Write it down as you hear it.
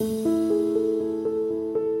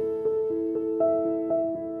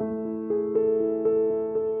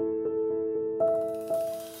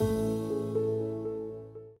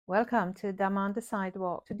Welcome to Dhamma on the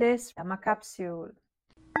Sidewalk. Today's Dhamma capsule.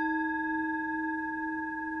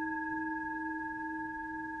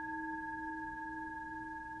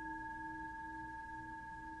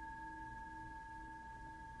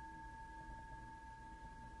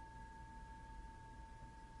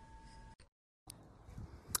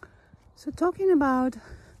 So talking about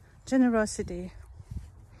generosity,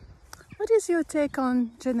 what is your take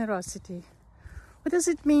on generosity? What does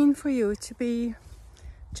it mean for you to be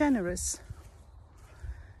generous?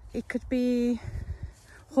 It could be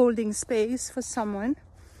holding space for someone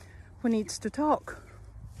who needs to talk.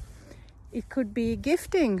 It could be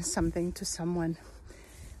gifting something to someone.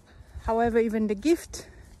 However, even the gift,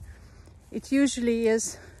 it usually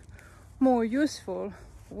is more useful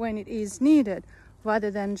when it is needed rather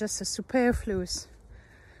than just a superfluous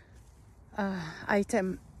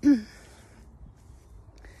item.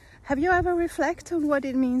 Have you ever reflected on what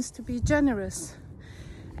it means to be generous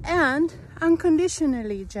and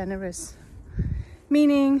unconditionally generous?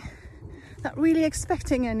 Meaning not really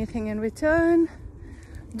expecting anything in return,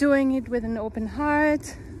 doing it with an open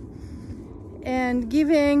heart, and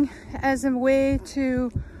giving as a way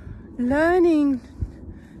to learning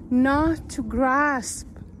not to grasp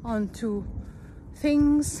onto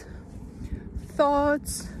things,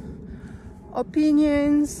 thoughts,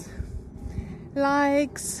 opinions,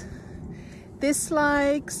 likes,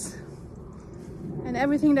 dislikes, and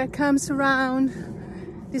everything that comes around.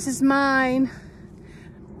 This is mine.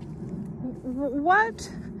 What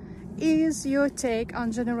is your take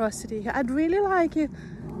on generosity? I'd really like you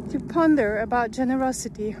to ponder about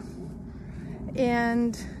generosity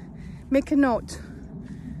and make a note.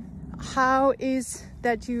 How is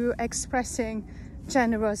that you expressing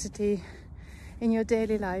generosity in your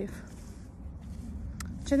daily life?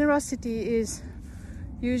 Generosity is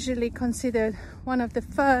usually considered one of the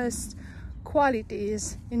first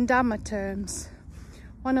qualities in Dhamma terms,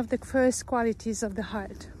 one of the first qualities of the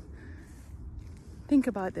heart. Think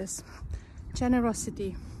about this.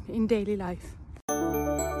 Generosity in daily life.